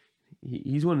lie.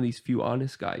 He's one of these few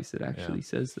honest guys that actually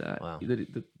says that,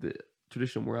 that the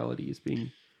traditional morality is being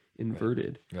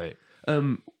inverted. Right.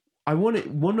 I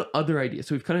wanted one other idea.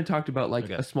 So we've kind of talked about like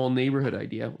a small neighborhood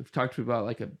idea. We've talked about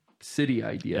like a city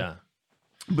idea.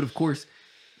 But of course,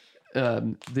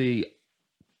 the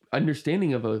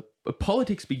understanding of a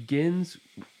politics begins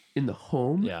in the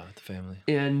home. Yeah, with the family.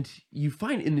 And you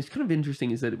find, and it's kind of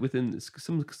interesting, is that within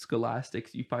some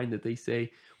scholastics, you find that they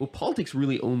say, well, politics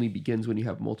really only begins when you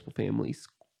have multiple families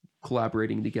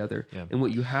collaborating together. Yeah. And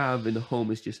what you have in the home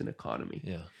is just an economy.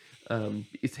 Yeah.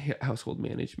 It's household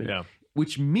management, Yeah.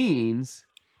 which means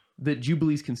that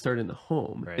jubilees can start in the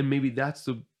home. Right. And maybe that's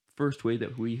the first way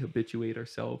that we habituate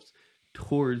ourselves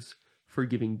towards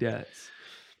forgiving debts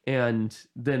and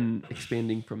then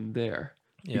expanding from there.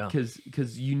 Yeah.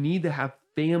 Because you need to have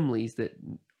families that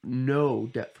know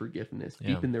debt forgiveness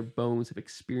Yeah. deep in their bones, have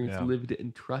experienced, Yeah. lived it,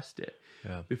 and trust it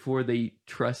Yeah. before they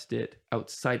trust it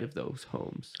outside of those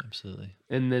homes. Absolutely.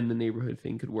 And then the neighborhood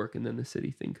thing could work, and then the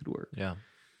city thing could work. Yeah.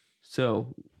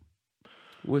 So,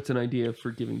 what's an idea of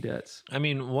forgiving debts? I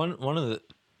mean, one of the,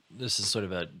 this is sort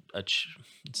of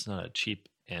it's not a cheap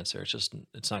answer. It's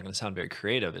not going to sound very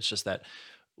creative. It's just that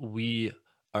we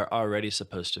are already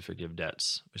supposed to forgive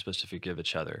debts. We're supposed to forgive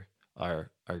each other,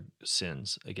 our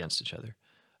sins against each other.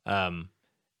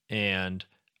 And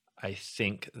I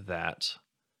think that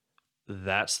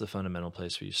that's the fundamental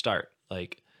place where you start.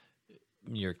 Like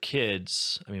your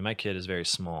kids, I mean, my kid is very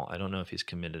small. I don't know if he's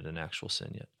committed an actual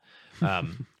sin yet.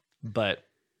 But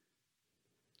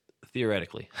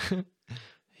theoretically,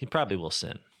 he probably will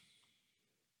sin.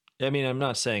 I mean, I'm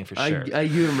not saying for sure. I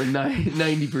give him a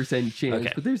 90% chance,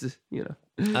 Okay. but there's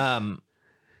a,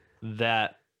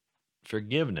 that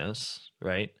forgiveness,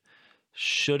 right,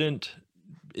 should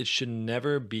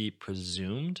never be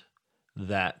presumed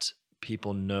that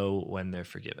people know when they're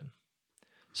forgiven.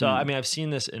 So, I mean, I've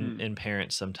seen this in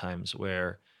parents sometimes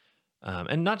where,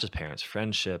 and not just parents,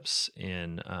 friendships,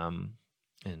 in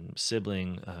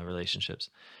sibling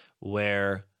relationships,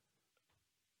 where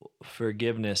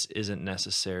forgiveness isn't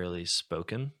necessarily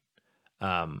spoken,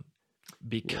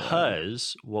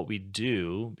 because what we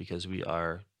do, because we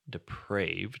are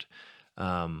depraved,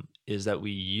 is that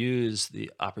we use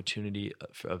the opportunity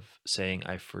of saying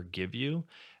I forgive you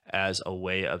as a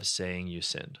way of saying you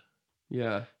sinned.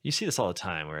 yeah. You see this all the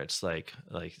time where it's like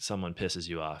someone pisses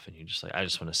you off and you just like, I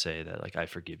just want to say that like I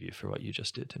forgive you for what you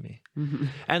just did to me.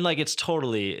 And like it's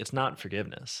not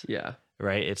forgiveness. Yeah.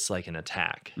 Right? It's like an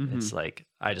attack. Mhm. It's like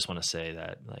I just want to say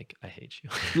that like I hate you.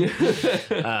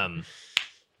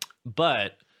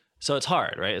 But so it's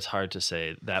hard, right? It's hard to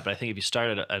say that, but I think if you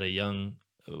start at a young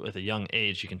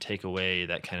age, you can take away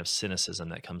that kind of cynicism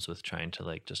that comes with trying to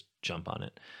like just jump on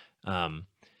it.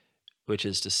 Which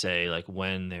is to say, like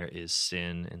when there is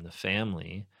sin in the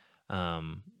family,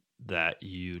 that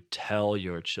you tell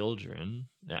your children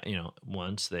that, you know,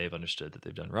 once they've understood that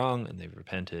they've done wrong and they've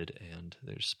repented and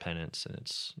there's penance and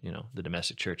it's, you know, the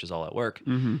domestic church is all at work.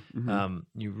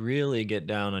 You really get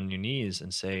down on your knees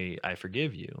and say, I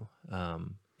forgive you.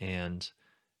 And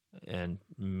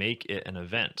make it an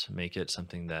event, make it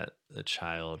something that the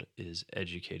child is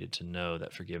educated to know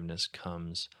that forgiveness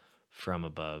comes from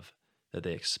above, that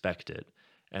they expect it,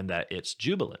 and that it's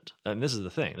jubilant. And this is the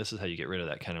thing. This is how you get rid of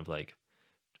that kind of like,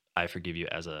 I forgive you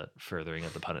as a furthering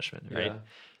of the punishment, right? Yeah.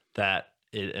 That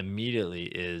it immediately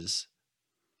is,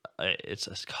 it's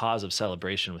a cause of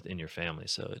celebration within your family.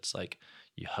 So it's like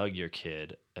you hug your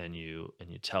kid and you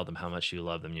tell them how much you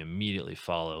love them. You immediately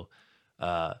follow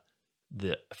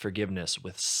the forgiveness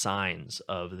with signs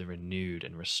of the renewed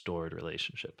and restored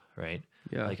relationship, right?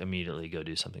 Yeah. Like immediately go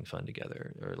do something fun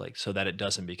together, or like, so that it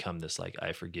doesn't become this like,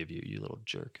 I forgive you, you little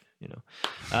jerk, you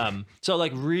know? So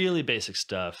like really basic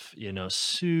stuff, you know,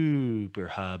 super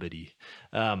hobbity.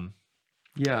 Yeah,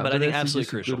 but I think that's absolutely just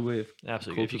a crucial. good way of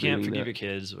Absolutely. If you can't cultivating forgive that.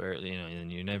 your kids, or, you know, then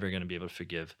you're never going to be able to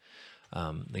forgive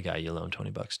the guy you loan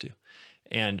 $20 to.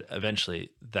 And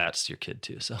eventually that's your kid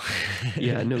too. So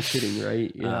Yeah, no kidding,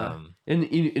 right? Yeah. And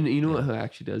you know what, who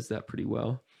actually does that pretty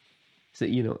well? So,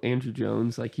 you know, Andrew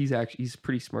Jones, like he's a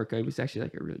pretty smart guy. He's actually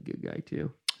like a really good guy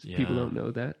too. People don't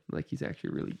know that. Like he's actually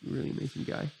a really, really amazing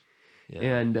guy. Yeah.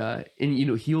 And you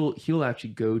know, he'll actually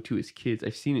go to his kids.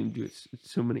 I've seen him do it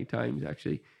so many times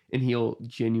actually. And he'll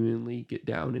genuinely get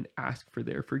down and ask for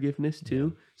their forgiveness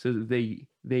too. So that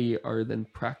they are then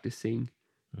practicing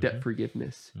debt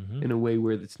forgiveness in a way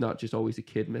where it's not just always a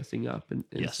kid messing up and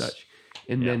Yes. such.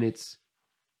 And then it's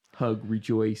hug,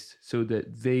 rejoice, so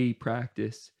that they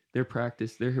practice, their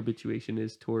habituation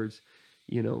is towards,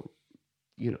 you know,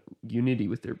 unity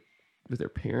with their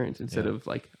parents instead of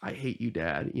like, I hate you,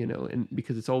 Dad, you know, and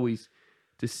because it's always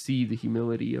to see the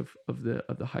humility of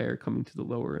the higher coming to the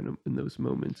lower, and those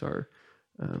moments are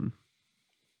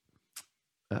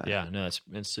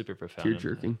it's super profound.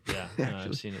 tear-jerking. Yeah, no, I've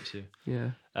actually. seen it too.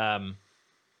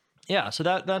 Yeah. So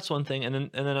that's one thing.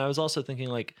 And then I was also thinking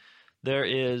like, there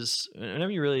is, whenever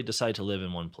you really decide to live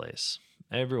in one place,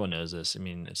 everyone knows this. I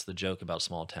mean, it's the joke about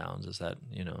small towns is that,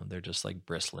 they're just like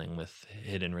bristling with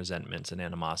hidden resentments and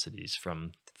animosities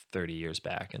from 30 years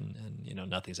back, and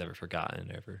nothing's ever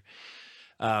forgotten ever.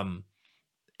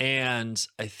 And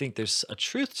I think there's a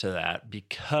truth to that,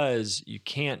 because you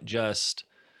can't just,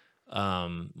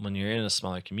 when you're in a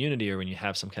smaller community, or when you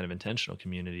have some kind of intentional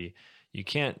community, you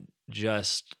can't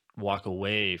just walk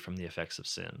away from the effects of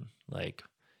sin. Like,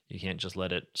 you can't just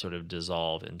let it sort of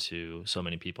dissolve into so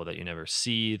many people that you never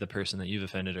see the person that you've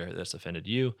offended or that's offended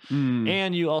you.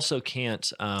 And you also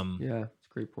can't, Yeah, it's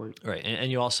a great point. right.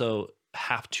 And you also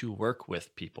have to work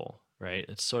with people, right?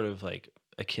 It's sort of like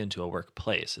akin to a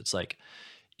workplace. It's like,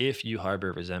 if you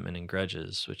harbor resentment and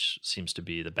grudges, which seems to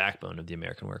be the backbone of the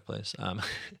American workplace,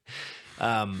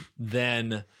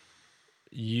 then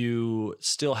you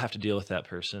still have to deal with that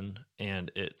person,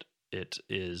 and it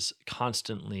is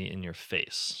constantly in your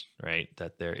face, right?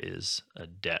 That there is a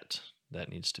debt that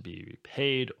needs to be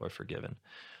repaid or forgiven.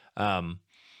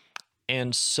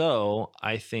 And so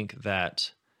I think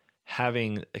that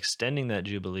extending that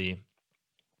jubilee,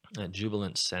 that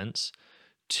jubilant sense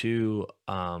to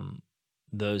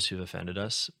those who've offended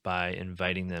us by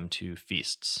inviting them to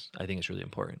feasts, I think is really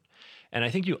important. And I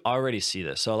think you already see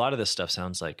this. So a lot of this stuff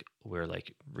sounds like we're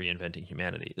like reinventing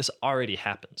humanity. This already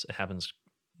happens. It happens,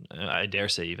 I dare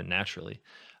say, even naturally.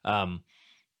 And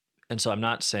so I'm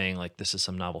not saying like this is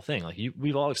some novel thing. Like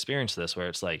we've all experienced this, where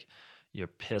it's like you're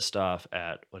pissed off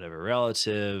at whatever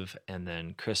relative, and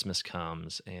then Christmas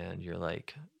comes and you're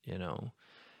like, you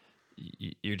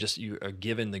are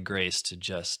given the grace to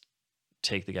just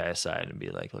take the guy aside and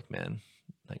be like, look, man,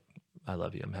 like, I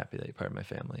love you. I'm happy that you're part of my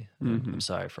family. I'm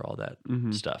sorry for all that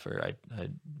stuff, or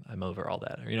I'm over all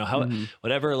that, or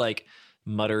whatever like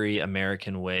muttery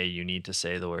American way you need to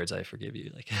say the words "I forgive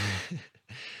you." Like,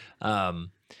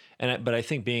 but I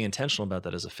think being intentional about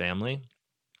that as a family,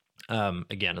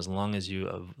 again, as long as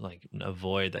you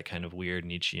avoid that kind of weird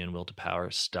Nietzschean will to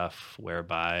power stuff,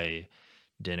 whereby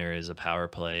dinner is a power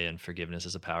play and forgiveness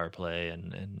is a power play,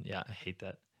 and yeah, I hate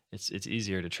that. It's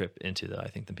easier to trip into, though, I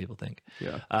think, than people think.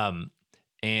 Yeah.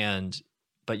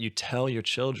 But you tell your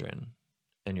children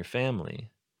and your family,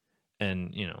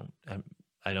 and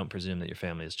I don't presume that your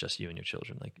family is just you and your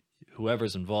children. Like,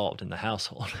 whoever's involved in the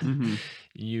household,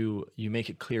 you make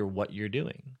it clear what you're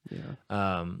doing.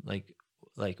 Yeah.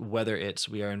 Like whether it's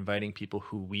we are inviting people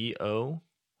who we owe,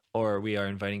 or we are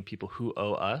inviting people who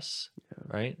owe us,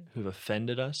 right? Who've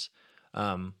offended us,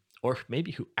 or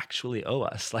maybe who actually owe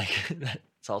us. Like,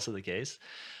 that's also the case.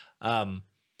 And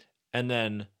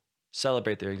then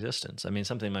celebrate their existence. I mean,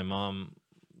 something my mom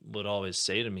would always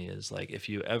say to me is like, if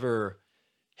you ever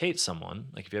hate someone,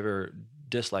 like if you ever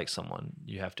dislike someone,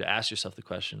 you have to ask yourself the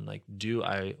question, like, do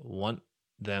I want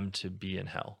them to be in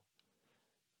hell?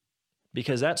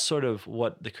 Because that's sort of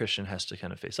what the Christian has to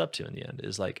kind of face up to in the end,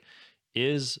 is like,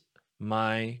 is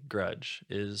my grudge,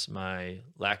 is my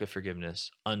lack of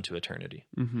forgiveness unto eternity?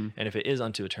 And if it is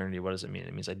unto eternity, what does it mean?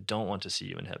 It means I don't want to see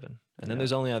you in heaven. And then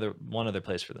there's only one other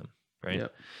place for them, right?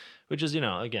 Yep. Which is,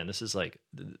 again, this is like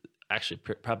actually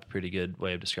probably a pretty good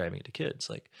way of describing it to kids.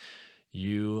 Like,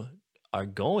 you are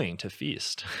going to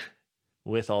feast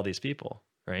with all these people,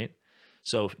 right?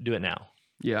 So do it now.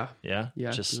 Yeah.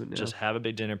 Just have a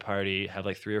big dinner party, have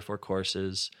like 3 or 4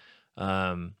 courses,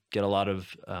 get a lot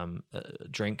of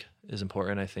drink is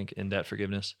important, I think, in debt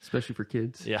forgiveness, especially for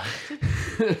kids. Yeah.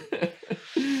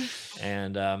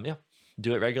 And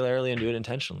do it regularly and do it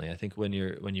intentionally. I think when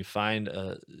you find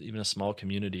even a small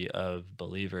community of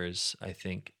believers, I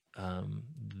think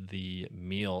the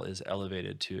meal is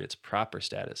elevated to its proper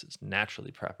status, its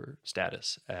naturally proper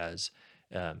status as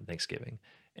Thanksgiving.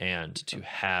 And to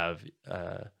have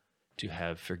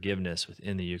forgiveness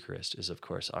within the Eucharist is, of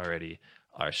course, already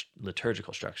our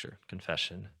liturgical structure,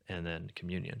 confession, and then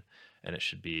communion. And it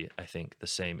should be, I think, the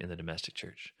same in the domestic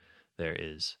church. There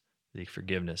is the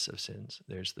forgiveness of sins.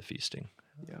 There's the feasting.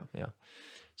 Yeah.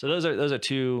 So those are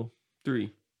 2,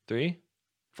 3,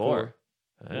 4.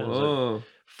 Whoa.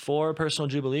 4 personal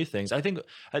Jubilee things. I think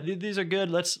these are good.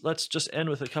 Let's just end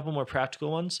with a couple more practical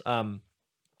ones.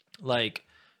 Like,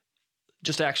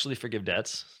 just actually forgive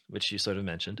debts, which you sort of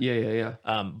mentioned. Yeah.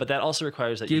 But that also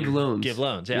requires that you give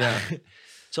loans. Yeah.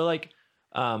 So like,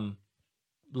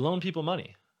 loan people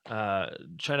money. Try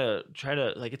to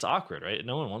like, it's awkward, right?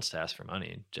 No one wants to ask for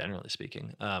money, generally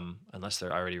speaking, unless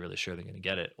they're already really sure they're going to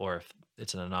get it, or if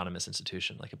it's an anonymous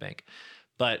institution like a bank.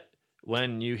 But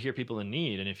when you hear people in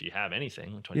need, and if you have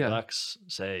anything, $20,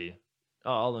 say,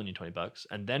 oh, I'll loan you $20,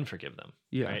 and then forgive them.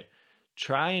 Yeah. Right.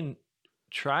 Try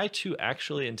try to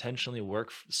actually intentionally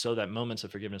work so that moments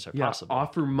of forgiveness are Yeah. possible.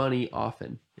 Offer money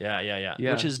often. Yeah.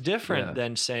 Yeah. Which is different Yeah.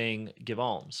 than saying give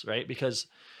alms, right? Because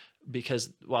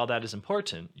while that is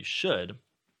important, you should.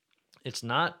 It's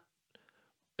not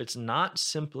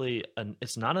simply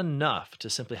it's not enough to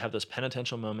simply have those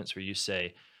penitential moments where you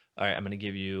say, all right, I'm going to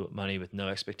give you money with no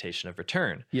expectation of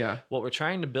return. Yeah. What we're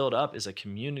trying to build up is a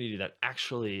community that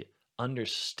actually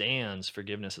understands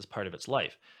forgiveness as part of its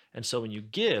life. And so when you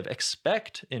give,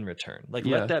 expect in return. Like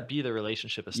Yeah. let that be the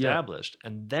relationship established,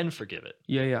 and then forgive it.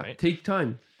 Yeah. Right? Take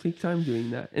time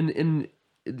doing that. And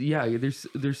yeah,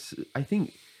 there's I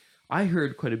think I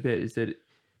heard quite a bit is that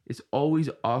it's always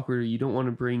awkward. You don't want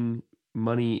to bring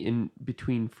money in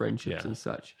between friendships Yeah. and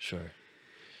such. Sure.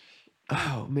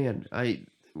 Oh man,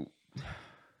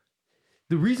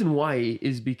 the reason why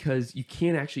is because you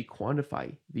can't actually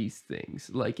quantify these things.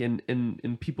 Like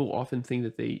and people often think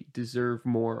that they deserve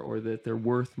more or that they're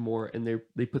worth more, and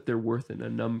they put their worth in a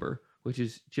number, which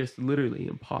is just literally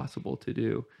impossible to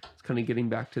do. It's kind of getting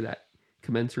back to that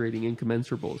commensurating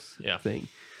incommensurables thing.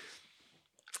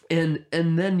 And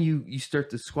then you start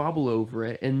to squabble over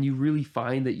it, and you really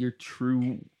find that your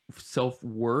true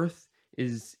self-worth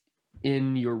is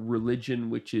in your religion,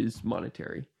 which is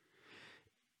monetary.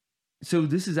 So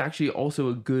this is actually also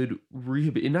a good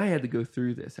rehab. And I had to go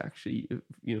through this actually,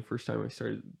 first time I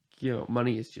started,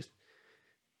 money is just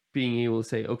being able to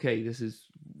say, okay, this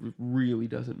really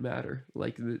doesn't matter.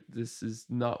 Like this is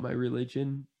not my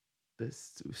religion. The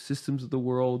systems of the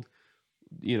world,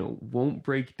 won't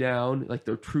break down. Like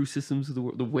the true systems of the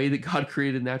world, the way that God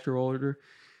created natural order,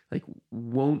 like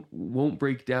won't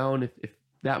break down if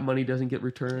that money doesn't get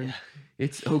returned. Yeah.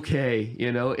 It's okay,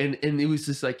 and it was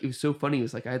just like, it was so funny. It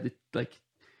was like, I had to like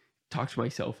talk to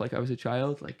myself like I was a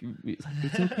child, like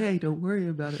it's okay. Don't worry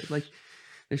about it. Like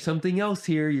there's something else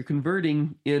here. You're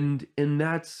converting, and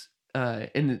that's,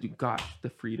 and gosh, the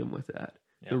freedom with that,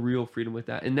 the real freedom with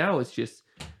that. And now it's just,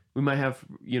 we might have,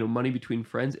 money between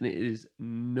friends, and it is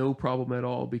no problem at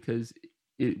all because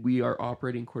we are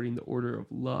operating according to the order of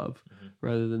love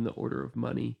rather than the order of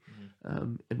money.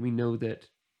 And we know that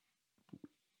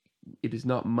it is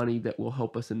not money that will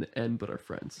help us in the end, but our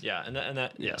friends. Yeah. And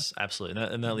that yes, absolutely.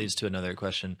 And that leads to another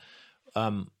question.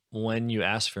 When you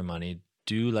ask for money,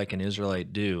 do like an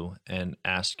Israelite do and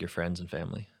ask your friends and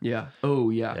family. Yeah. Oh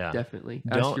yeah. Definitely.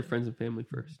 Ask your friends and family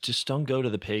first. Just don't go to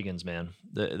the pagans, man.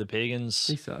 The pagans,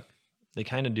 they suck. They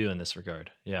kind of do in this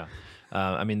regard. Yeah.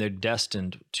 I mean, they're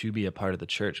destined to be a part of the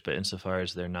church, but insofar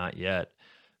as they're not yet,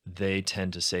 they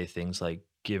tend to say things like,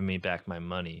 give me back my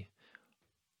money.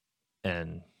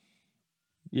 And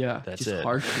that's just it.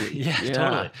 Harshly. Yeah,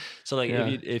 totally. So like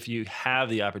if you have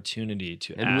the opportunity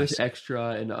to and ask, with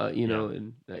extra and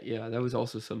and that was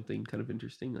also something kind of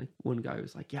interesting. Like one guy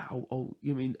was like, I'll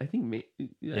I think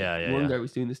one guy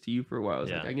was doing this to you for a while. I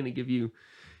was like, I'm gonna give you,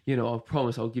 I'll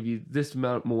promise I'll give you this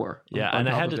amount more. And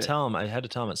I had to tell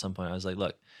him at some point, I was like,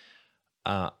 look,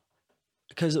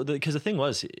 because the thing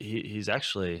was he's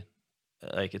actually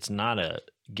like, it's not a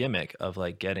gimmick of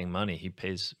like getting money. He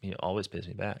always pays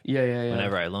me back.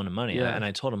 Whenever I loan him money. And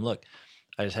I told him, look,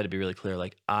 I just had to be really clear.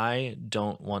 Like, I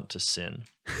don't want to sin.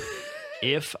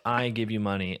 If I give you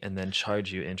money and then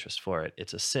charge you interest for it,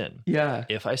 it's a sin. Yeah.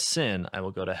 If I sin, I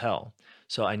will go to hell.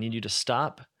 So I need you to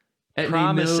stop Et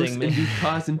promising me.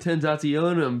 Cause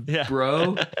intensationem,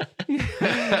 bro.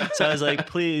 So I was like,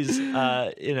 please,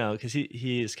 because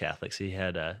he is Catholic, so he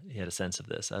had a sense of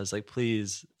this. I was like,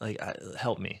 please, like,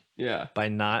 help me. Yeah. By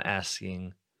not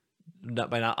offering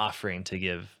to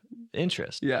give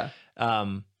interest. Yeah.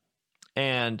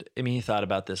 And I mean, he thought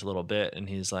about this a little bit, and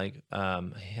he's like,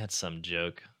 he had some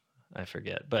joke, I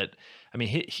forget, but I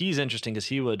mean, he's interesting because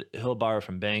he'll borrow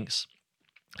from banks,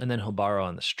 and then he'll borrow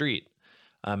on the street.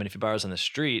 And if he borrows on the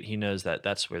street, he knows that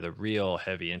that's where the real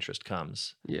heavy interest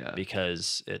comes. Yeah.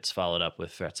 Because it's followed up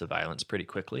with threats of violence pretty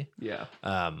quickly. Yeah.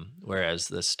 Whereas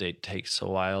the state takes a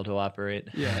while to operate.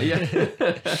 Yeah.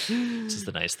 This is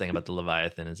the nice thing about the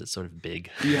Leviathan, is it's sort of big.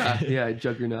 Yeah.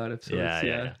 Juggernaut of sorts.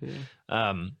 Yeah.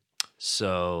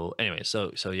 So anyway,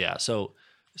 so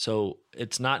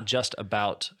it's not just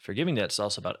about forgiving debt, it's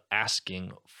also about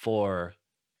asking for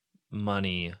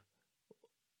money,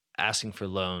 asking for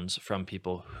loans from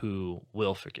people who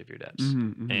will forgive your debts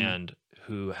and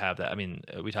who have that. I mean,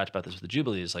 we talked about this with the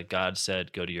Jubilees. Like, God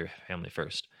said, go to your family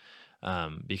first,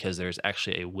 because there's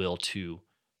actually a will to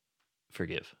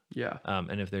forgive. Yeah.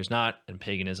 And if there's not, and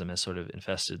paganism has sort of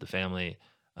infested the family,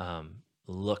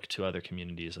 look to other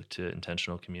communities, look to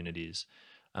intentional communities,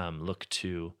 look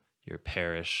to your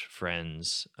parish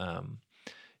friends.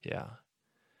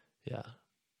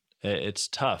 it's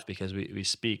tough because we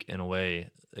speak in a way,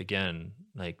 again,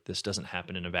 like this doesn't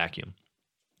happen in a vacuum.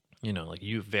 You know, like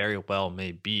you very well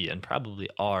may be and probably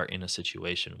are in a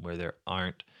situation where there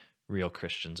aren't real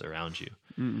Christians around you,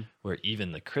 Mm. where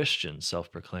even the Christians,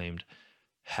 self-proclaimed,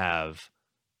 have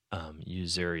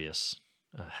usurious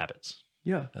habits.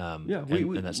 Yeah. Yeah.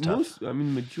 And that's tough. The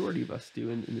majority of us do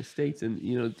in the States. And,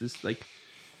 just like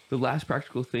the last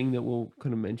practical thing that we'll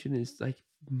kind of mention is like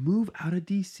move out of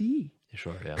DC.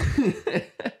 Sure. Yeah.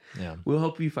 Yeah. We'll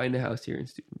help you find a house here in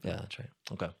Steubenville. Yeah, that's right.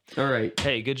 Okay. All right.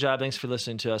 Hey, good job. Thanks for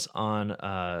listening to us on,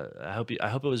 I hope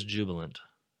it was jubilant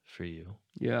for you,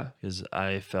 Yeah. because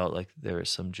I felt like there were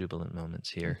some jubilant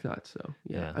moments I here. thought so.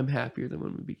 Yeah. Yeah. I'm happier than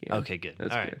when we began. Okay, good.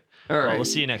 That's All right. good. All Well, right. we'll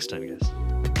see you next time,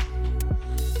 guys.